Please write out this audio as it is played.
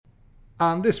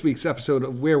On this week's episode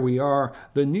of Where We Are,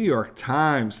 the New York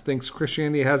Times thinks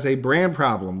Christianity has a brand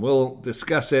problem. We'll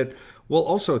discuss it. We'll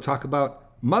also talk about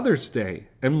Mother's Day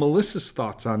and Melissa's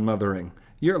thoughts on mothering.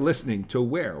 You're listening to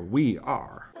Where We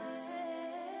Are.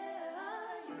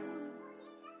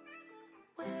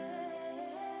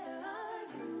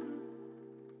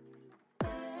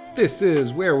 This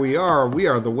is Where We Are. We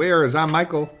are the Wheres. I'm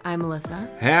Michael. I'm Melissa.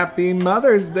 Happy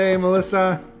Mother's Day,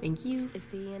 Melissa. Thank you.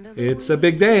 It's a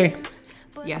big day.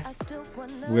 Yes.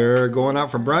 We're going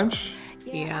out for brunch.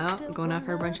 Yeah, going out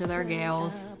for a brunch with our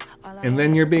gals. And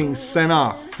then you're being sent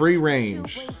off, free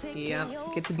range. Yeah,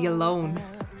 get to be alone.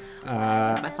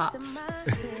 My thoughts.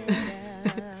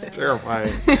 It's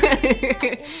terrifying.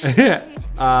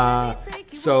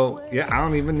 So, yeah, I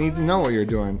don't even need to know what you're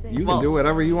doing. You can do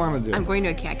whatever you want to do. I'm going to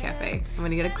a cat cafe. I'm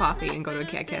going to get a coffee and go to a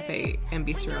cat cafe and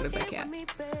be surrounded by cats.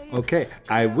 Okay,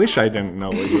 I wish I didn't know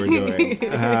what you were doing.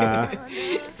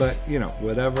 But, you know,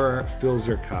 whatever fills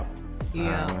your cup.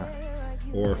 Yeah.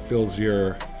 Or fills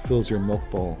your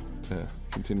milk bowl to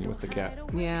continue with the cat.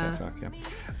 Yeah. Cat talk,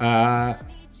 yeah.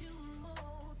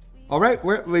 All right,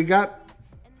 we got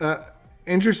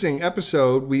interesting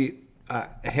episode. We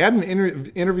had an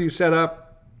interview set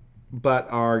up, but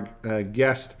our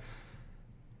guest,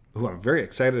 who I'm very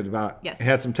excited about, yes,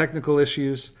 had some technical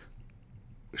issues.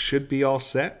 Should be all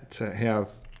set to have.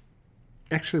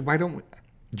 Actually, why don't we?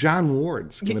 John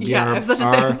Ward's going to be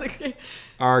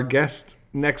our guest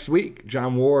next week.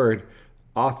 John Ward,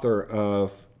 author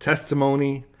of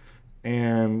Testimony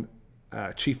and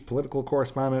chief political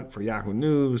correspondent for Yahoo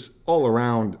News, all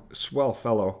around swell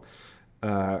fellow,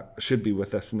 should be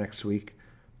with us next week.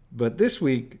 But this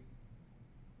week,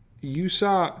 you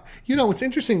saw, it's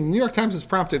interesting. The New York Times has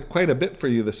prompted quite a bit for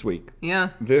you this week.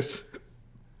 Yeah.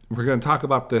 We're going to talk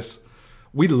about this.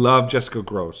 We love Jessica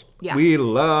Grose. Yeah. We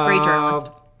love great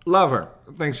journalist. Love her.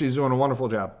 I think she's doing a wonderful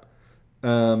job.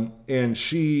 And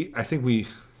I think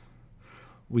we've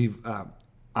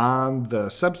on the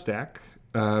Substack,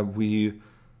 we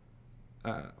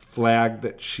flagged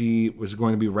that she was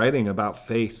going to be writing about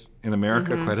faith in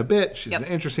America quite a bit. She's an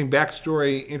interesting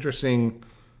backstory, interesting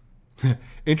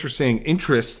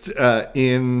interest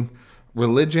in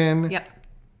religion. Yep.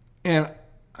 And,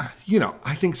 I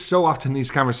think so often these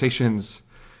conversations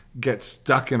get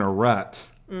stuck in a rut.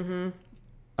 Mm-hmm.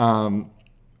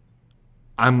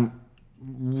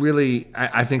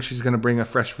 I think she's going to bring a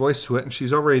fresh voice to it, and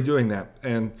she's already doing that.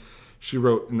 And she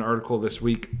wrote an article this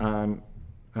week on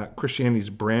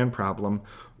Christianity's brand problem.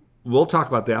 We'll talk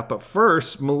about that. But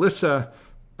first, Melissa,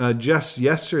 just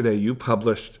yesterday you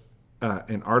published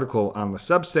an article on the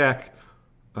Substack,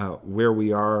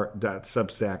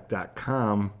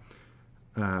 whereweare.substack.com,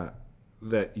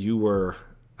 that you were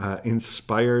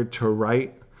inspired to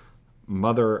write.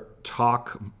 Mothering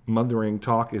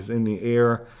talk is in the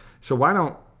air. So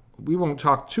we won't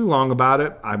talk too long about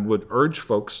it. I would urge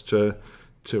folks to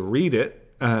read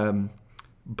it.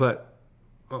 But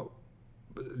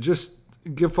just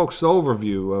give folks the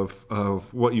overview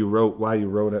of what you wrote, why you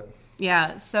wrote it.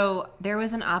 Yeah, so there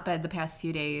was an op-ed the past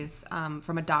few days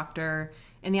from a doctor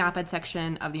in the op-ed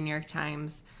section of the New York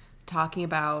Times talking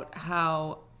about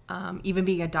how even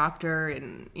being a doctor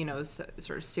in,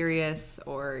 sort of serious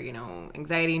or,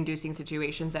 anxiety-inducing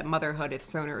situations, that motherhood has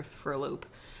thrown her for a loop.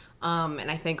 And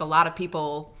I think a lot of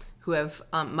people who have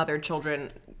mothered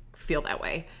children feel that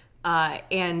way.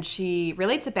 And she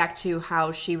relates it back to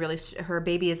how her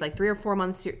baby is like 3 or 4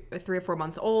 months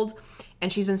old,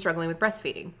 and she's been struggling with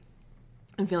breastfeeding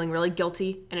and feeling really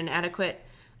guilty and inadequate,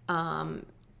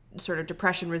 sort of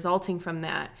depression resulting from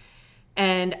that.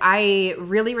 And I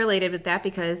really related with that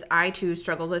because I too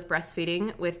struggled with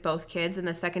breastfeeding with both kids. And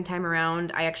the second time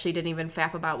around, I actually didn't even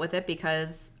faff about with it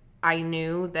because I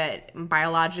knew that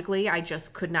biologically I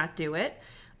just could not do it.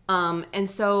 And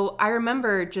so I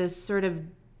remember just sort of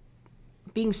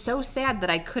being so sad that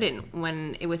I couldn't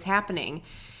when it was happening.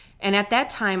 And at that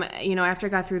time, after I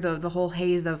got through the whole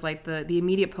haze of like the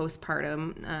immediate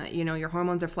postpartum, your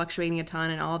hormones are fluctuating a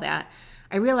ton and all that,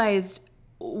 I realized,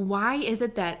 why is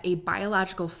it that a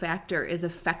biological factor is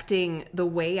affecting the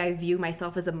way I view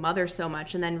myself as a mother so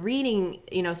much? And then reading,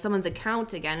 someone's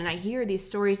account again, and I hear these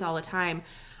stories all the time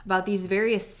about these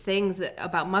various things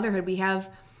about motherhood. We have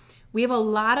a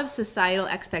lot of societal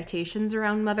expectations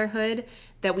around motherhood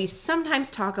that we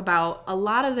sometimes talk about. A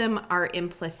lot of them are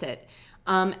implicit.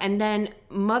 And then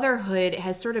motherhood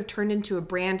has sort of turned into a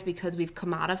brand because we've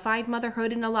commodified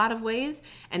motherhood in a lot of ways,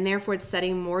 and therefore it's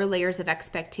setting more layers of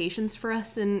expectations for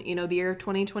us in, the year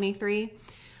 2023.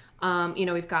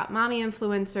 We've got mommy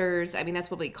influencers. I mean,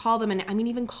 that's what we call them. And I mean,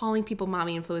 even calling people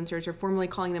mommy influencers or formally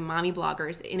calling them mommy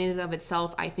bloggers in and of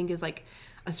itself, I think is like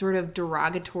a sort of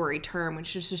derogatory term,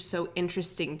 which is just so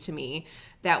interesting to me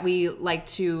that we like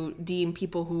to deem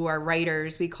people who are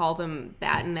writers, we call them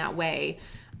that in that way.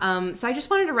 So I just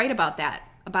wanted to write about that,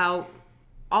 about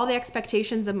all the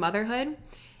expectations of motherhood,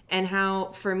 and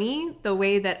how, for me, the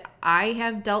way that I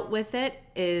have dealt with it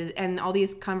is, and all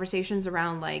these conversations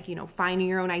around, like, you know, finding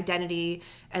your own identity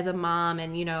as a mom,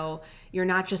 and, you know, you're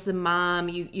not just a mom,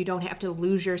 you don't have to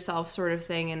lose yourself, sort of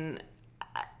thing. And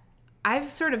I've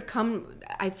sort of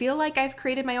I feel like I've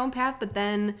created my own path, but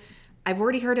then I've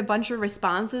already heard a bunch of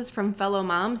responses from fellow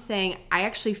moms saying, I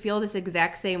actually feel this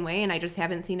exact same way, and I just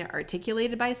haven't seen it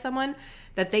articulated by someone,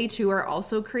 that they too are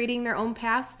also creating their own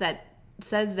paths, that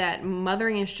says that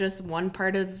mothering is just one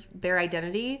part of their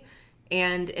identity,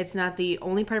 and it's not the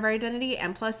only part of our identity.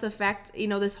 And plus the fact, you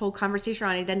know, this whole conversation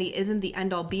around identity isn't the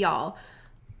end all be all.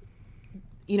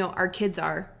 You know, our kids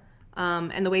are,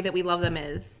 and the way that we love them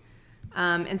is.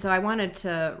 And so I wanted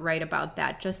to write about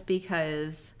that, just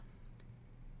because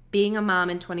being a mom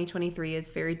in 2023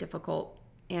 is very difficult,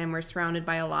 and we're surrounded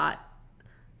by a lot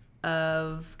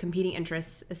of competing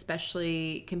interests,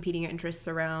 especially competing interests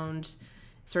around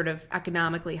sort of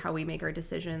economically how we make our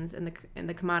decisions, and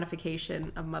the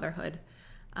commodification of motherhood.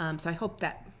 So I hope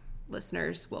that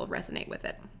listeners will resonate with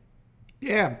it.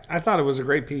 Yeah, I thought it was a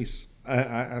great piece.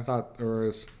 I thought there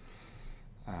was,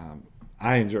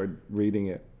 I enjoyed reading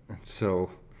it. And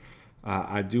so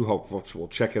I do hope folks will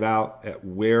check it out at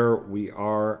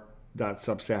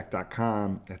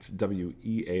whereweare.substack.com. That's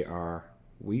WEAR,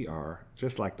 we are,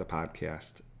 just like the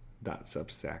podcast,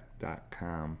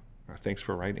 .substack.com. Thanks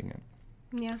for writing it.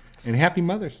 Yeah. And happy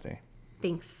Mother's Day.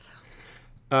 Thanks.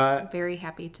 Very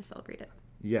happy to celebrate it.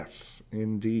 Yes,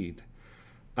 indeed.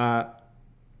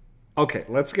 Okay,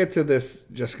 let's get to this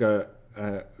Jessica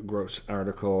Grose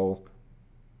article.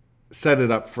 Set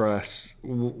it up for us.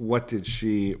 What did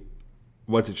she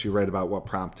write about? What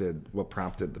prompted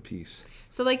the piece?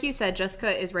 So, like you said,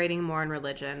 Jessica is writing more on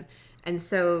religion. And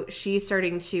so she's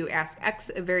starting to ask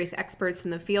various experts in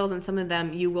the field, and some of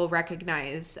them you will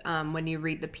recognize when you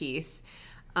read the piece.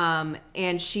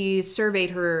 And she surveyed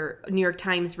her New York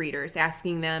Times readers,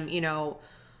 asking them, you know,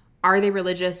 are they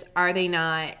religious? Are they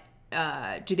not?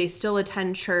 Do they still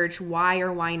attend church? Why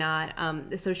or why not?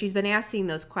 So she's been asking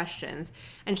those questions.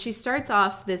 And she starts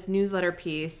off this newsletter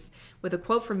piece with a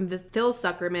quote from Phil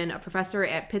Zuckerman, a professor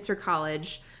at Pitzer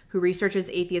College who researches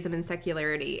atheism and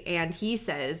secularity. And he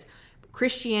says,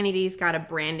 Christianity's got a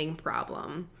branding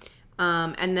problem.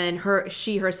 And then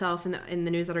she herself in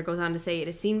the newsletter goes on to say, it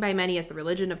is seen by many as the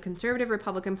religion of conservative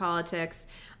Republican politics.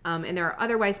 And there are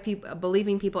otherwise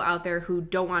believing people out there who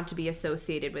don't want to be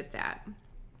associated with that.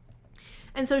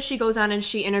 And so she goes on and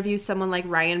she interviews someone like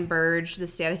Ryan Burge, the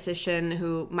statistician,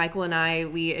 who Michael and I,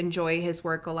 we enjoy his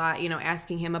work a lot, you know,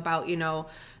 asking him about, you know,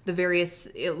 the various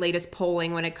latest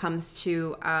polling when it comes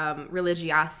to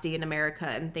religiosity in America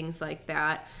and things like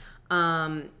that.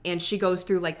 And she goes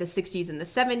through like the 60s and the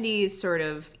 70s, sort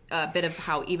of a bit of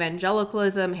how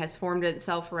evangelicalism has formed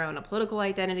itself around a political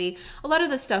identity. A lot of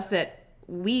the stuff that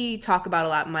we talk about a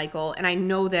lot, Michael, and I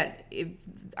know that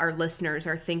our listeners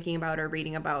are thinking about or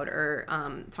reading about or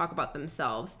talk about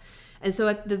themselves. And so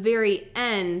at the very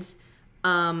end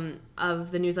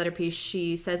of the newsletter piece,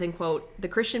 she says, in quote, the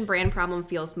Christian brand problem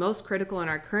feels most critical in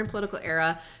our current political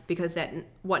era because that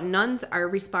what nuns are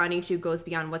responding to goes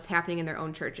beyond what's happening in their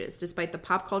own churches. Despite the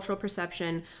pop cultural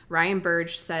perception, Ryan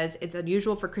Burge says it's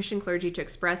unusual for Christian clergy to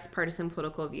express partisan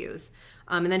political views.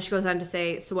 And then she goes on to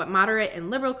say, so what moderate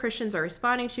and liberal Christians are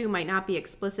responding to might not be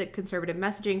explicit conservative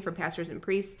messaging from pastors and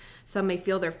priests. Some may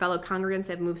feel their fellow congregants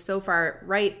have moved so far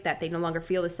right that they no longer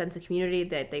feel the sense of community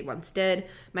that they once did.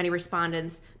 Many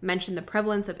respondents mentioned the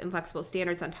prevalence of inflexible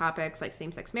standards on topics like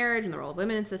same-sex marriage and the role of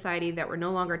women in society that were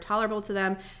no longer tolerable to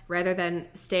them. Rather than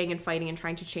staying and fighting and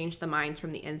trying to change the minds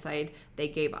from the inside, they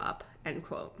gave up, end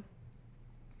quote.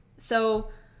 So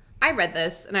I read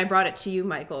this and I brought it to you,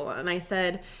 Michael, and I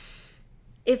said,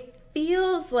 it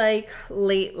feels like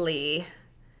lately,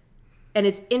 and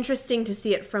it's interesting to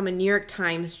see it from a New York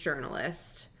Times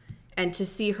journalist and to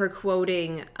see her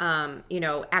quoting,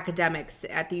 academics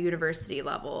at the university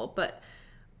level. But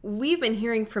we've been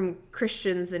hearing from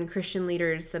Christians and Christian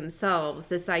leaders themselves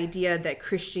this idea that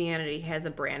Christianity has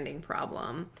a branding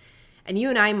problem. And you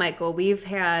and I, Michael, we've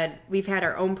had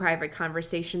our own private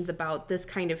conversations about this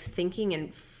kind of thinking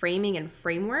and framing and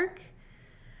framework.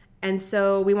 And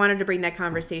so we wanted to bring that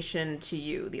conversation to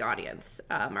you, the audience,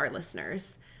 our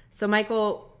listeners. So,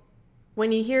 Michael,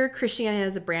 when you hear Christianity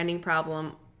has a branding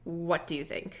problem, what do you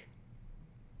think?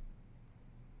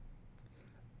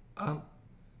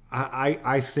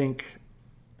 I think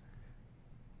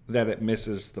that it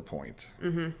misses the point.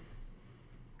 Mm-hmm.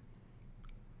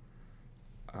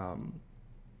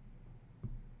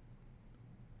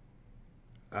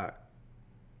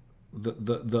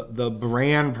 the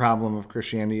brand problem of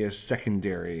Christianity is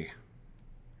secondary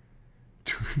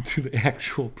to the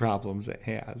actual problems it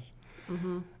has.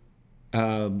 Mm-hmm.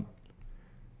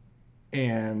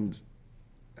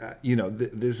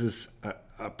 This is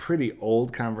a pretty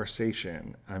old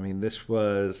conversation. I mean, this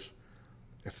was,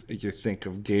 if you think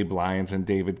of Gabe Lyons and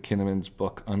David Kinnaman's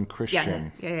book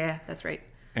Unchristian. Yeah, that's right.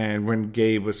 And when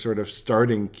Gabe was sort of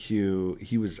starting Q,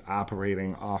 he was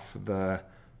operating off the,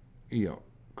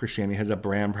 Christianity has a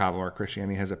brand problem or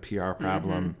Christianity has a PR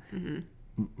problem. Mm-hmm.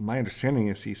 My understanding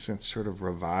is he's since sort of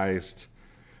revised,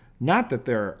 not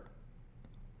that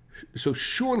so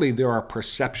surely there are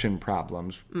perception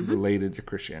problems related to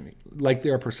Christianity, like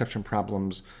there are perception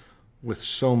problems with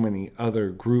so many other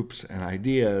groups and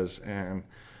ideas and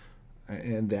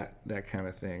that kind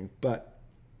of thing. But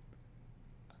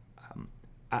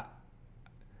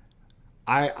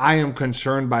I am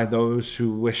concerned by those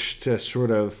who wish to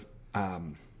sort of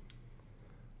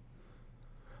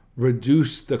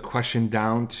reduce the question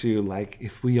down to, like,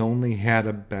 if we only had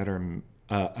a better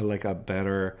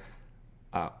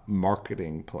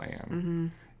marketing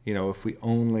plan, if we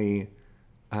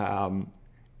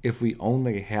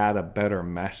only had a better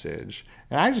message.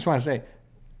 And I just want to say,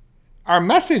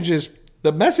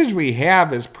 the message we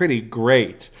have is pretty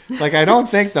great. Like, I don't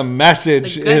think the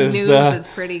message the good news is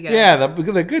pretty good. Yeah,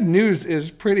 the good news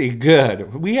is pretty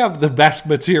good. We have the best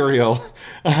material,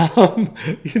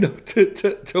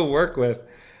 to work with.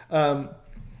 I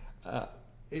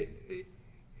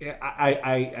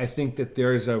think that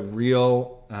there's a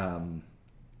real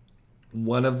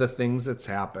one of the things that's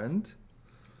happened.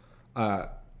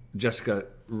 Jessica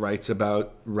writes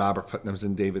about Robert Putnam's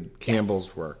and David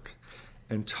Campbell's work,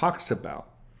 and talks about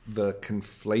the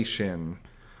conflation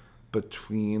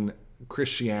between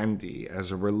Christianity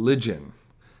as a religion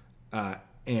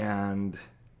and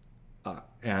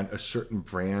a certain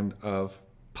brand of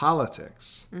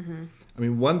politics. Mm-hmm. I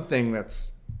mean, one thing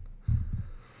that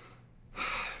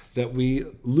we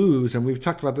lose, and we've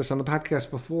talked about this on the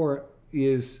podcast before,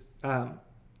 is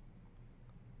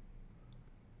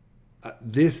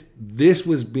this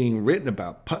was being written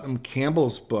about. Putnam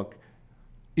Campbell's book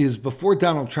is before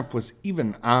Donald Trump was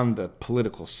even on the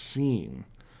political scene.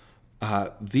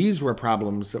 These were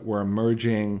problems that were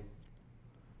emerging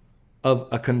of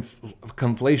a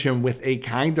conflation with a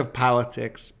kind of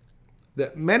politics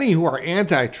that many who are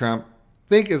anti-Trump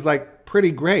think is like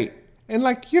pretty great. And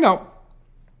there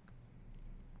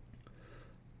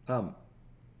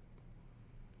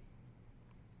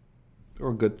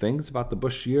were good things about the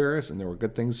Bush years, and there were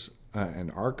good things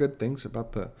and are good things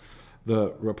about the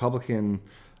Republican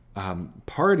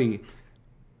Party.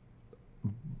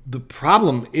 The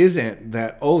problem isn't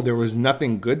that, there was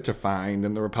nothing good to find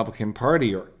in the Republican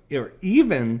Party, or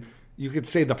even you could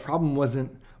say the problem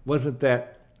wasn't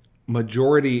that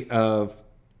majority of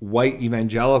white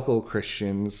evangelical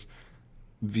Christians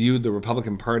viewed the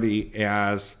Republican Party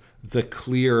as the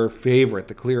clear favorite,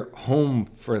 the clear home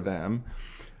for them.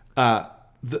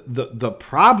 The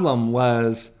problem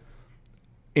was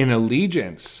an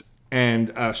allegiance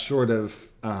and a sort of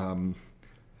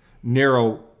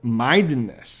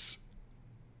narrow-mindedness,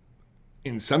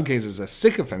 in some cases a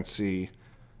sycophancy,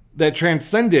 that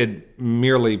transcended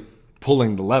merely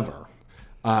pulling the lever.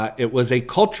 It was a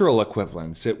cultural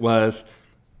equivalence. It was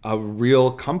a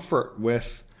real comfort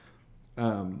with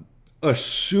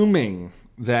assuming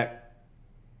that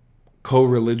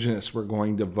co-religionists were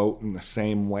going to vote in the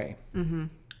same way. Mm-hmm.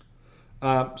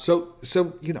 So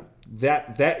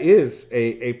that is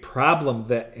a problem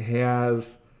that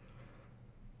has,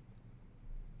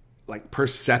 like,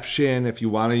 perception, if you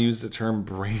want to use the term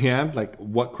brand, like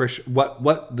what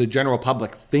the general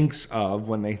public thinks of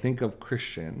when they think of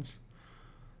Christians.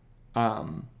 I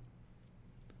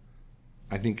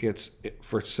think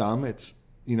for some it's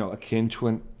akin to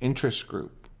an interest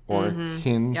group, or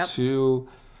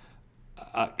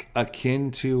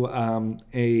akin to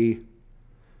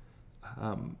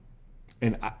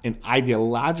an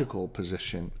ideological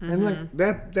position, and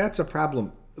like that's a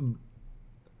problem.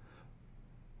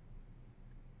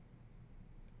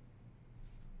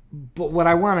 But what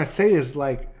I want to say is,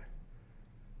 like,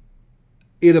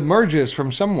 it emerges from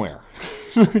somewhere.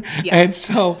 Yeah. And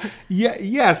so,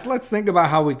 yes, let's think about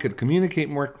how we could communicate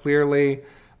more clearly.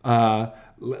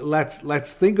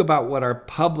 Let's think about what our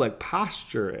public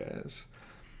posture is.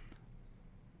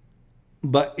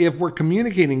 But if we're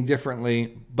communicating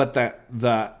differently, but that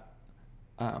the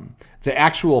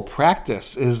actual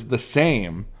practice is the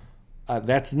same,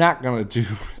 that's not going to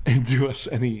do us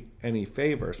any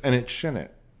favors, and it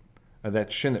shouldn't.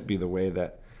 That shouldn't be the way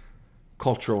that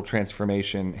cultural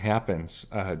transformation happens.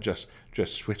 Just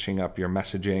switching up your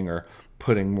messaging or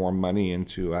putting more money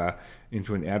into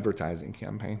an advertising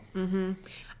campaign. Mm-hmm.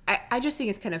 I just think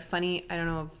it's kind of funny. I don't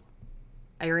know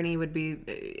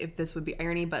if this would be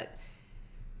irony, but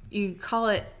you call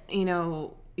it,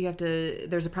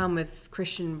 there's a problem with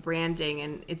Christian branding,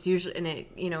 and it's usually,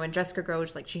 and Jessica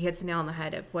Grosz, like, she hits the nail on the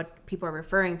head of what people are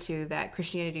referring to, that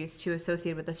Christianity is too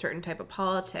associated with a certain type of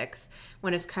politics,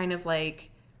 when it's kind of like,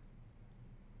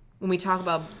 when we talk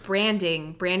about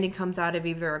branding comes out of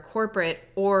either a corporate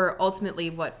or ultimately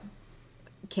what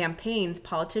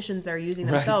politicians are using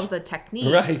themselves, a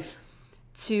technique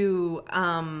to,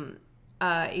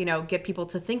 get people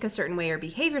to think a certain way or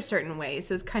behave a certain way.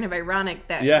 So it's kind of ironic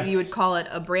that you would call it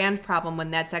a brand problem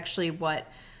when that's actually what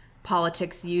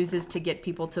politics uses to get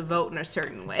people to vote in a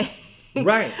certain way.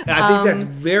 Right. I think that's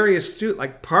very astute.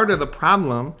 Like, part of the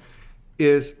problem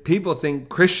is people think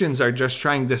Christians are just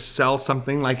trying to sell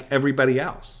something like everybody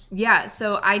else. Yeah,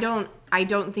 so I don't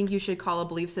think you should call a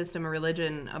belief system or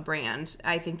religion a brand.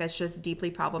 I think that's just deeply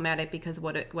problematic because of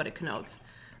what it connotes.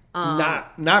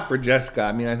 Not for Jessica.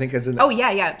 I mean, I think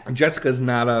Jessica's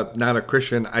not a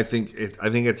Christian. I think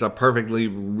it's a perfectly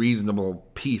reasonable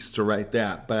piece to write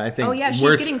that. But I think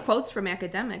she's getting quotes from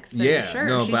academics. So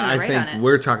she's but I think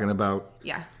we're talking about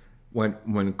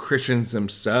when Christians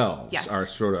themselves are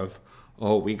sort of,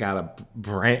 we got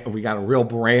a real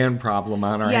brand problem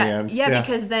on our hands. Yeah,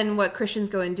 because then what Christians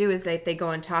go and do is they go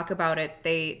and talk about it.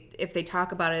 If they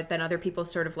talk about it, then other people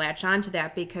sort of latch onto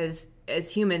that, because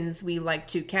as humans, we like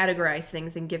to categorize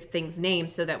things and give things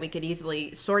names so that we could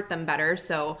easily sort them better.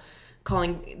 So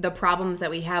calling the problems that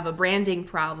we have a branding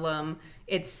problem,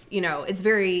 it's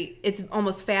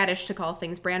almost faddish to call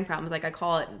things brand problems. Like, I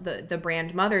call it the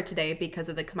brand mother today because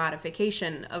of the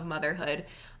commodification of motherhood.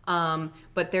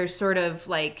 But there's sort of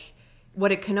like,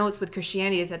 what it connotes with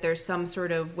Christianity is that there's some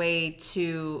sort of way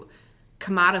to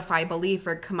commodify belief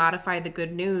or commodify the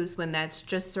good news, when that's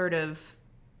just sort of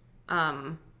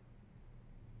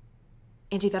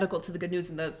antithetical to the good news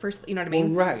in the first, you know what I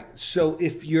mean? Well, right. So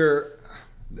this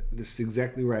is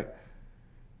exactly right.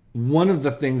 One of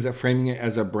the things that framing it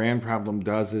as a brand problem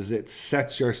does is it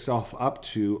sets yourself up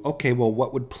to, okay, well,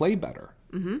 what would play better?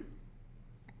 Mm-hmm.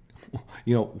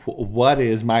 What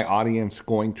is my audience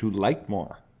going to like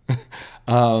more?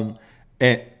 And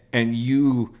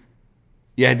you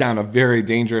head down a very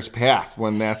dangerous path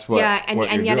when that's what. Yeah,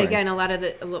 and yet doing. Again,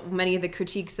 many of the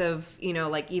critiques of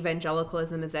like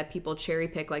evangelicalism is that people cherry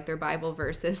pick like their Bible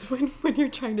verses. When you're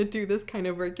trying to do this kind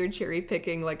of work, you're cherry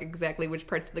picking like exactly which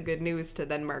parts of the good news to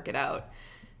then mark it out.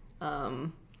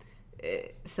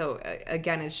 So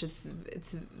again,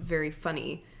 it's very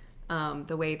funny.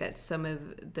 The way that some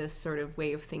of this sort of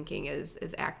way of thinking is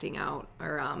acting out,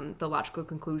 or the logical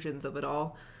conclusions of it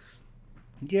all.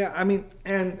 Yeah,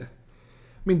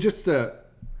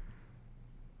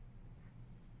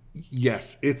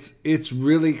 yes, it's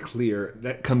really clear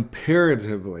that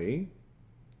comparatively,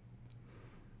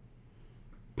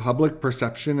 public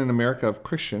perception in America of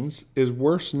Christians is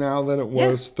worse now than it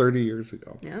was 30 years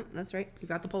ago. Yeah, that's right. You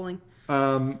got the polling.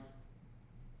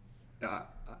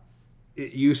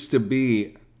 It used to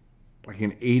be like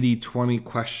an 80-20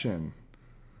 question.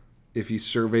 If you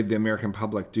surveyed the American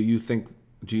public, do you think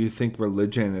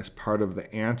religion is part of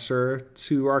the answer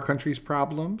to our country's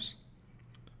problems?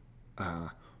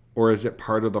 Or is it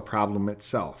part of the problem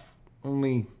itself?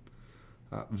 Only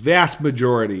vast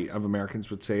majority of Americans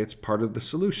would say it's part of the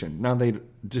solution. Now, they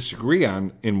disagree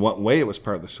on in what way it was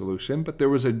part of the solution, but there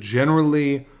was a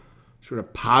generally sort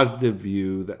of positive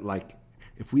view that, like,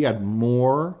 if we had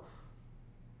more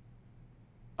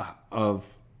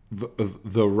of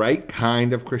the right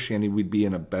kind of Christianity, we'd be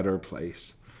in a better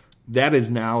place. That is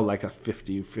now like a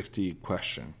 50-50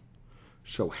 question.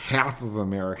 So half of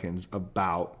Americans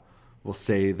will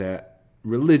say that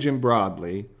religion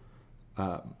broadly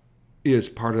is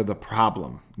part of the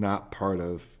problem, not part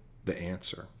of the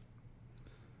answer.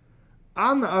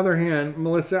 On the other hand,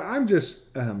 Melissa,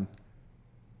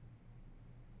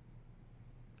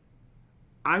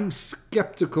 I'm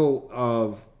skeptical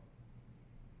of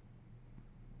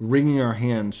wringing our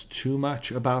hands too much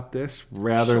about this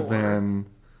rather than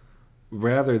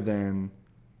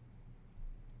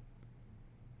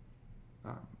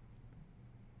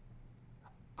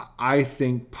I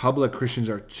think public Christians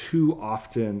are too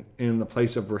often in the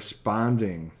place of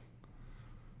responding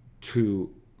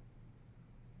to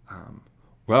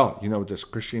does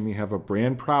Christianity have a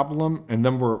brand problem? And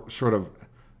then we're sort of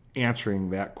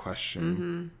answering that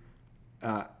question.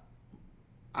 Mm-hmm.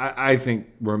 I think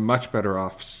we're much better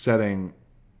off setting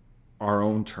our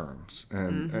own terms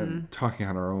and talking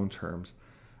on our own terms.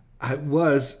 I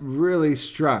was really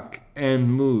struck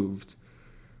and moved.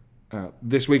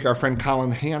 This week, our friend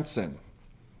Colin Hansen,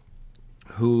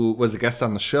 who was a guest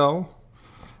on the show,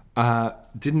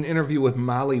 did an interview with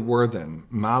Molly Worthen.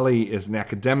 Molly is an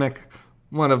academic,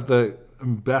 one of the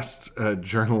best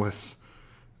journalists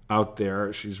out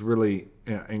there. She's really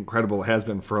incredible, has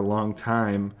been for a long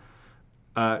time.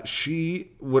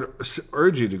 She would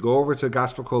urge you to go over to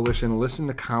Gospel Coalition, listen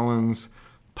to Colin's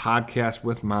podcast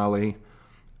with Molly.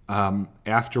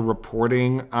 After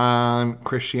reporting on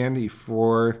Christianity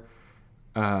for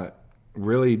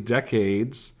really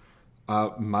decades,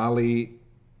 Molly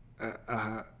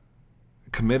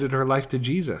committed her life to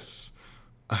Jesus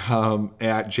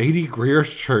at J.D.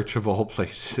 Greer's church, of all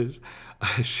places.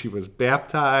 She was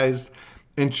baptized,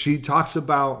 and she talks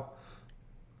about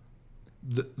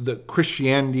the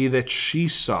Christianity that she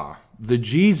saw, the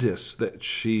Jesus that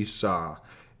she saw,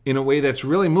 in a way that's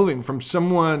really moving from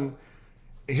someone.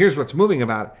 Here's what's moving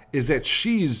about it, is that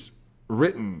she's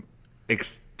written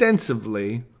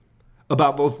extensively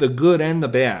about both the good and the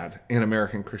bad in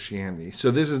American Christianity.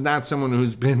 So this is not someone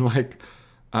who's been like,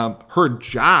 her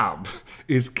job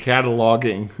is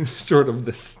cataloging sort of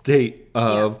the state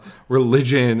of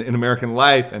religion in American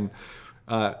life. And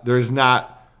there's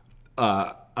not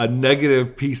a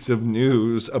negative piece of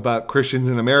news about Christians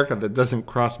in America that doesn't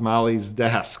cross Molly's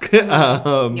desk.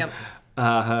 But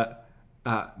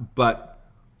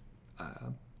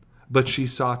she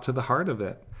saw to the heart of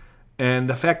it. And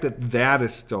the fact that that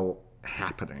is still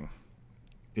happening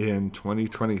in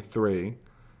 2023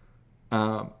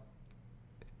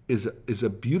 is a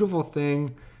beautiful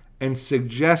thing, and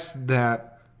suggests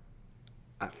that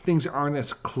things aren't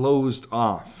as closed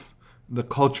off. The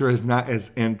culture is not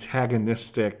as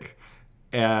antagonistic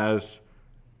as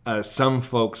some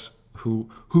folks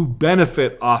who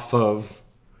benefit off of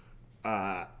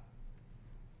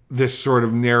this sort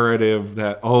of narrative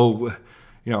that,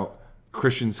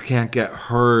 Christians can't get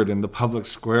heard in the public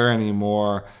square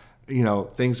anymore.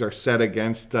 Things are set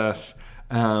against us.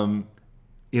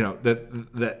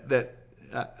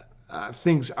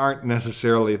 Things aren't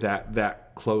necessarily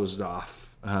that closed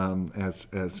off as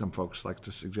some folks like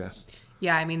to suggest.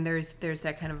 Yeah, I mean, there's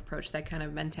that kind of approach, that kind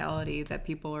of mentality that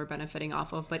people are benefiting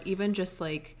off of. But even just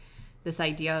like this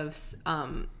idea of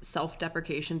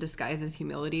self-deprecation disguised as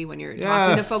humility when you're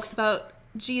talking to folks about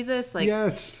Jesus,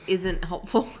 isn't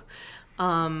helpful.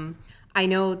 I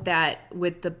know that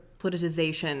with the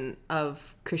politicization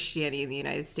of Christianity in the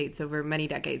United States over many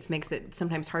decades makes it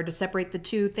sometimes hard to separate the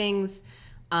two things.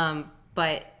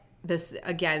 But this,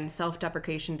 again,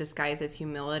 self-deprecation disguised as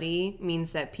humility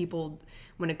means that people,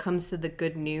 when it comes to the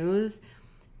good news,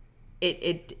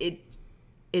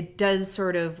 it does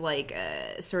sort of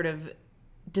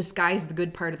disguise the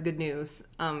good part of the good news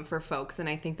for folks. And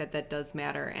I think that does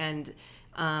matter. And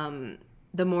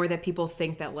the more that people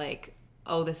think that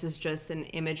this is just an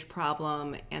image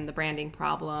problem and the branding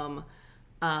problem,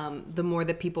 the more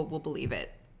that people will believe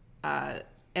it.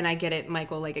 And I get it,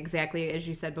 Michael, exactly as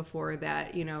you said before,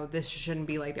 that, this shouldn't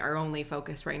be our only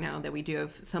focus right now, that we do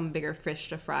have some bigger fish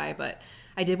to fry. But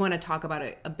I did want to talk about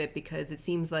it a bit because it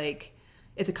seems like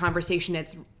it's a conversation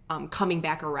that's coming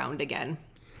back around again.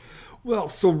 Well,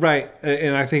 so right,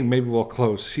 and I think maybe we'll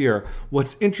close here.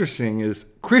 What's interesting is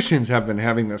Christians have been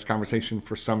having this conversation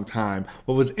for some time.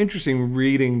 What was interesting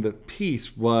reading the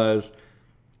piece was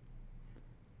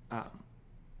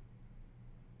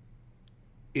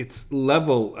its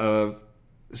level of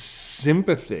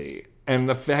sympathy, and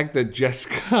the fact that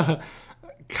Jessica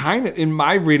kind of, in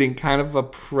my reading, kind of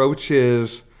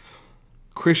approaches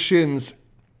Christians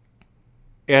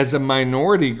as a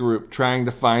minority group trying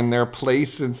to find their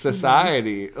place in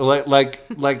society.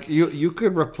 Mm-hmm. You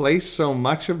could replace so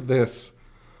much of this,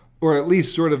 or at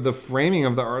least sort of the framing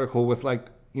of the article, with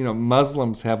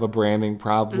Muslims have a branding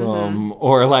problem,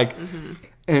 or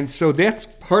and so that's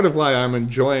part of why I'm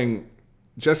enjoying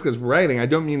Jessica's writing. I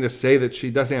don't mean to say that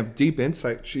she doesn't have deep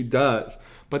insight. She does.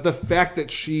 But the fact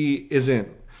that she hasn't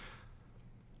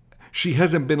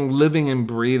been living and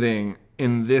breathing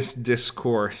in this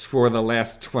discourse for the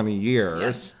last 20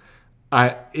 years,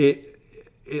 it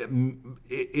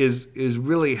is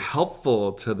really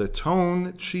helpful to the tone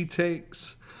that she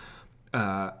takes.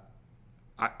 I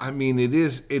mean, it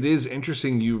is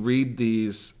interesting. You read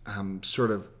these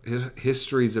sort of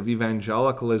histories of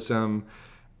evangelicalism,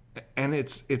 and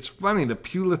it's funny. The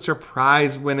Pulitzer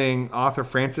Prize winning author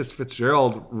Frances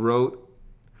Fitzgerald wrote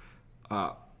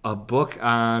a book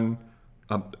on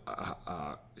a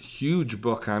huge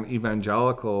book on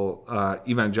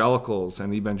evangelicals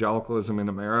and evangelicalism in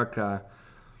America.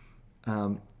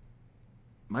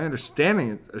 my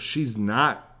understanding is she's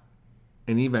not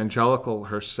an evangelical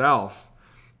herself,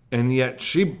 and yet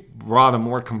she brought a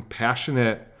more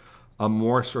compassionate, a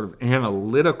more sort of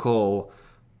analytical,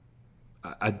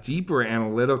 a deeper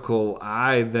analytical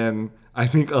eye than I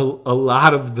think a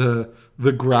lot of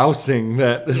the grousing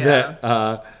that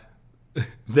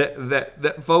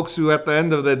folks who at the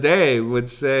end of the day would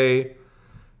say,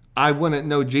 I wouldn't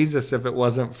know Jesus if it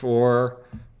wasn't for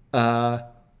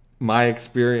my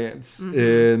experience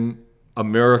in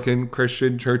American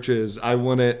Christian churches. I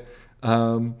wouldn't,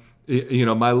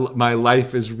 my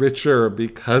life is richer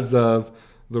because of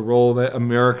the role that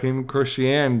American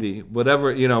Christianity,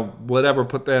 whatever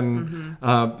put then,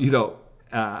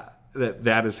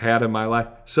 that has had in my life.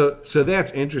 So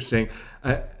that's interesting.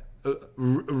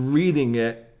 Reading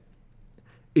it,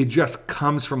 it just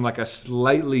comes from like a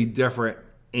slightly different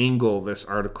angle, this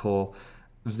article,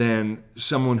 than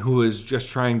someone who is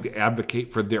just trying to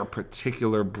advocate for their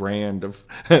particular brand of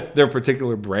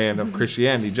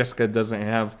Christianity. Jessica doesn't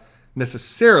have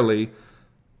necessarily.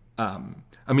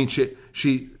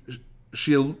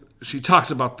 She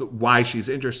talks about why she's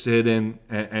interested in,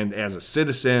 and as a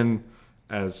citizen,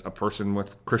 as a person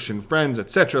with Christian friends,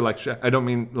 etc. Like, I don't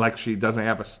mean like she doesn't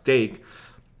have a stake,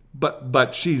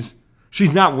 but she's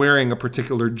not wearing a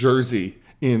particular jersey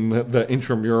in the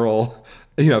intramural,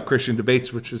 Christian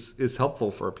debates, which is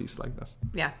helpful for a piece like this.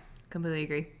 Yeah, completely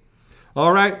agree.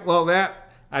 All right, well,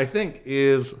 that I think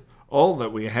is all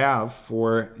that we have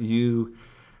for you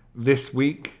this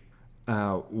week.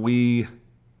 We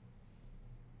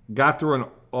got through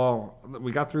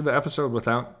the episode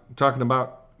without talking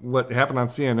about what happened on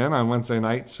CNN on Wednesday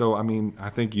night. So, I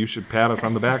think you should pat us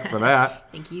on the back for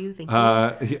that. Thank you.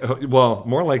 Well,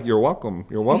 more like you're welcome.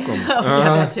 You're welcome.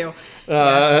 Yeah, that too.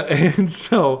 And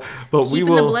so, but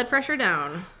keeping the blood pressure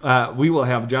down. We will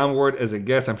have John Ward as a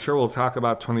guest. I'm sure we'll talk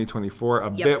about 2024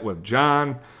 a bit with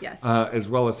John. Yes. As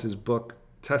well as his book,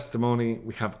 Testimony.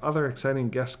 We have other exciting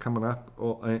guests coming up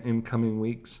in coming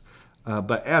weeks.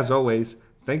 But as always,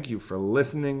 thank you for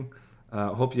listening.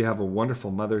 Hope you have a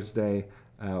wonderful Mother's Day.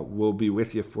 We'll be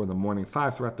with you for the Morning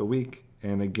Five throughout the week.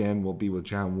 And again, we'll be with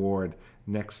John Ward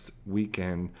next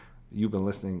weekend. You've been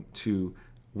listening to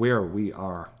Where We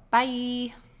Are.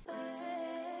 Bye.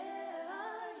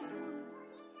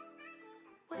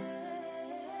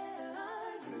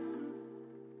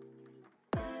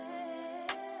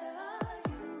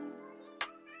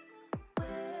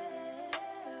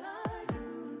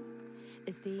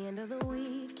 It's the end of the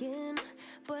weekend,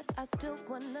 but I still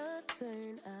wanna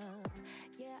turn up.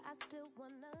 Yeah, I still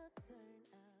wanna